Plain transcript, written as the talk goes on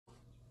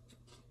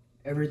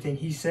Everything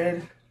he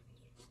said,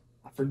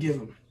 I forgive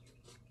him.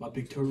 My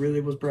big toe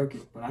really was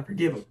broken, but I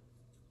forgive him.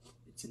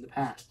 It's in the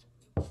past.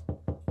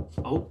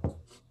 Oh,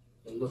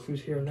 and look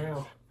who's here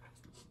now.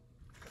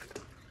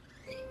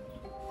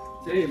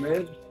 Hey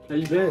man, how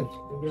you been?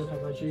 I'm good, how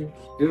about you?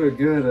 Good,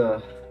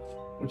 good.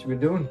 What you been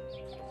doing?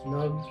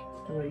 Nub,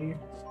 how about you?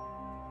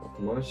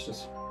 Nothing much,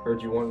 just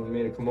heard you wanted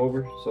me to come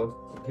over, so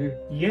I'm here.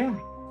 Yeah.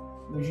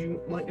 Would you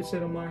like to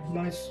sit on my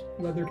nice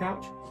leather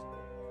couch?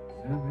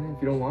 Yeah man,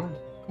 if you don't mind.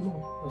 Come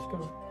on, let's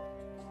go.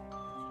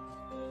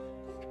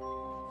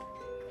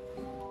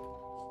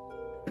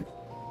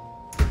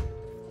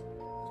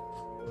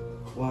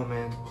 Wow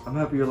man, I'm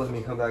happy you're letting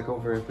me come back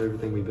over after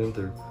everything we've been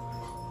through.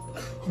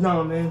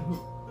 No, man.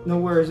 No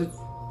worries. It's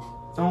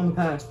all in the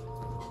past.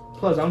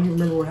 Plus, I don't even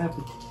remember what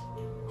happened.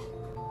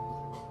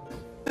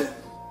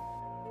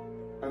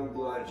 I'm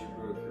glad you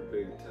broke your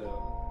big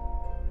toe.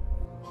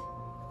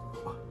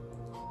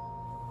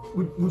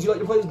 Would you like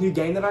to play this new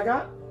game that I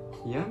got?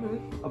 Yeah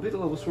man, I'll beat the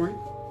levels for you.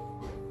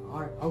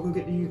 Alright, I'll go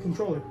get the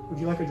controller. Would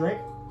you like a drink?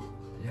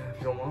 Yeah, if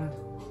you don't mind.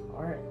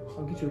 Alright,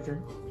 I'll get you a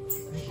drink.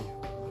 Thank you.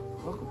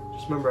 Welcome.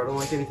 Just remember, I don't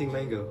like anything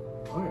mango.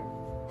 Alright.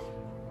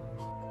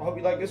 I hope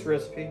you like this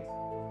recipe.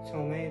 It's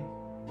homemade.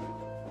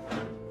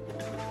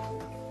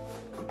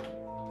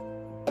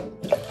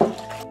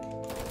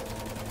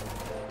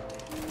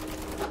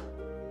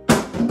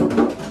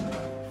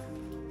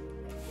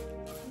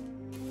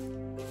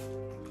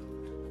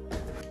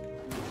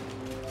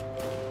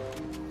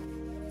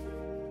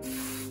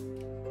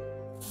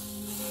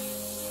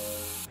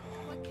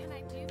 What can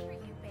I do for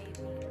you, baby?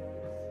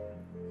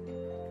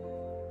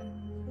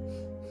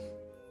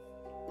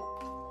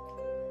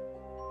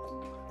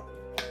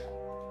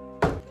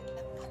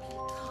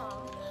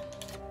 Tom.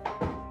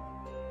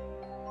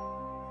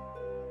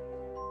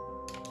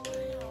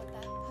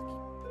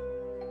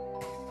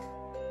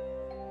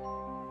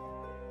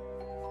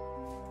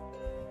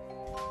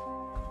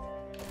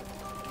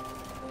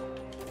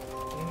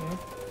 Wow,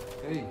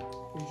 that Hey,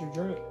 Here's your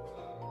drink.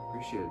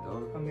 appreciate it,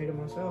 dog. I made it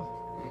myself.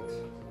 Thanks.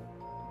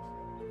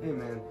 Hey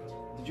man,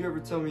 did you ever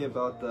tell me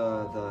about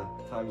the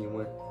time you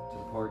went to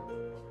the park?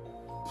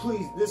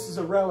 Please, this is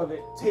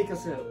irrelevant. Take a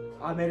sip.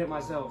 I made it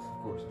myself.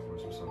 Of course,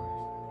 I'm sorry.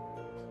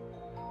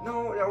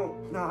 No,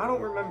 I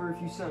don't remember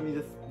if you sent me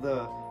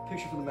the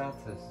picture for the math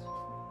test.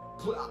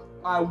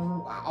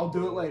 I'll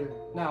do it later.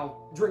 Now,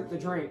 drink the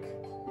drink.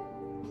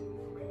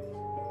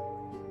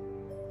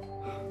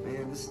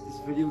 Man, this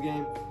video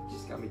game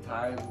just got me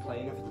tired of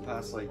playing it for the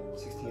past like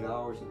 16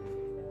 hours.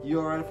 You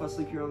alright if I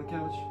sleep here on the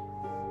couch?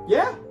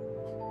 Yeah?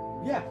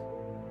 Yeah.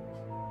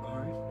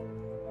 Alright.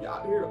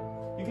 Yeah, here.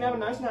 You can have a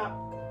nice nap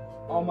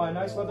on my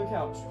nice leather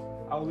couch.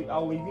 I'll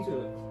leave you to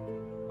it.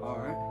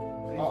 Alright.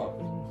 Thank you.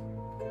 Oh.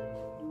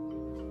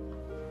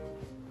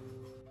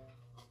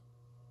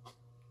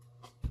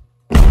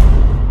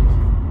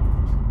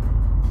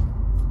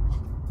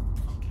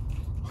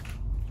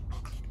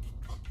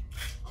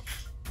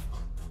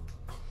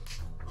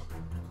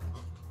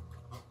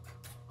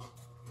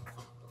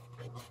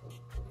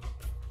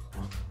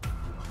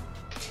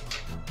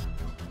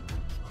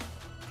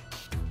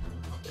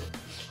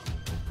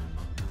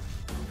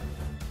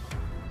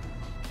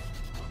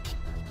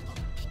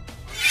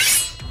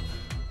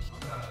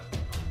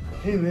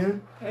 Hey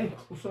man, Hey,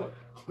 what's up?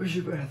 where's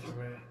your bathroom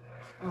at?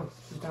 Oh,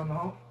 it's down the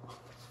hall.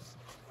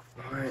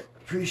 Alright,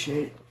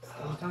 appreciate it.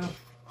 Anytime.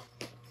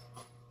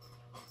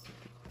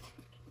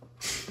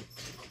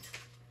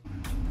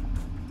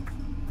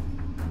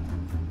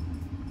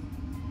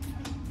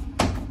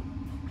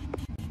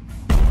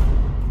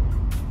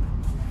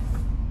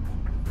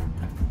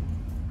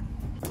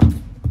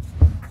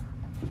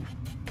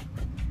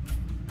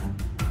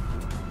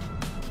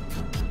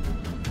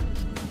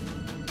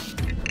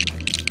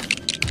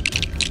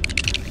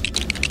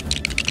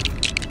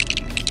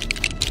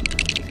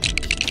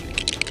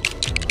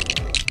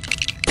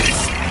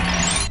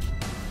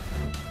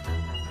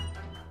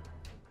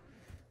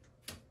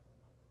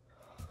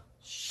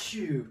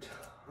 Shoot,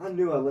 I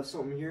knew I left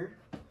something here.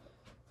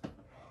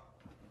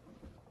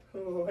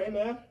 Oh, hey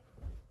man.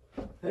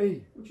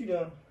 Hey, What you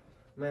doing?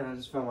 man, I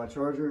just found my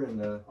charger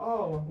and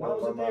Oh, why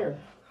was it there?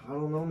 I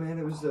don't know, man.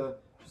 It was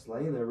just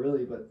laying there,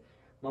 really. But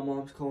my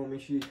mom's calling me.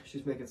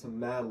 She's making some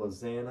mad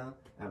lasagna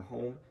at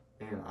home,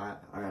 and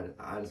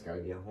I just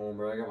gotta get home,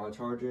 bro. I got my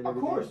charger and Of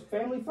everything. course,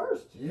 family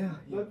first. Yeah,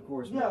 of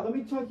course. Yeah, man. let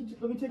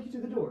me take you to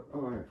the door.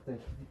 All right,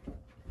 thank you.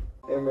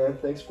 Hey, man,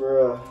 thanks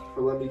for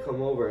letting me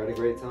come over. I had a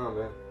great time,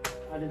 man.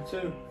 I did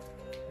too.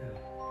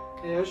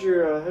 Hey, how's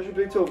your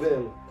big toe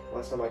been?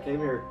 Last time I came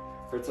here,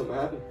 heard something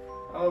happened.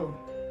 Oh,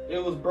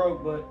 it was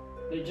broke, but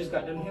it just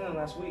got done healing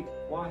last week.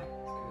 Why?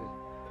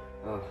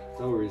 That's good.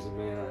 No reason,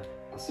 man.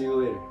 I'll see you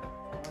later.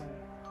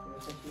 Alright,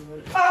 I'll see you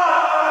later.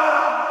 Ah!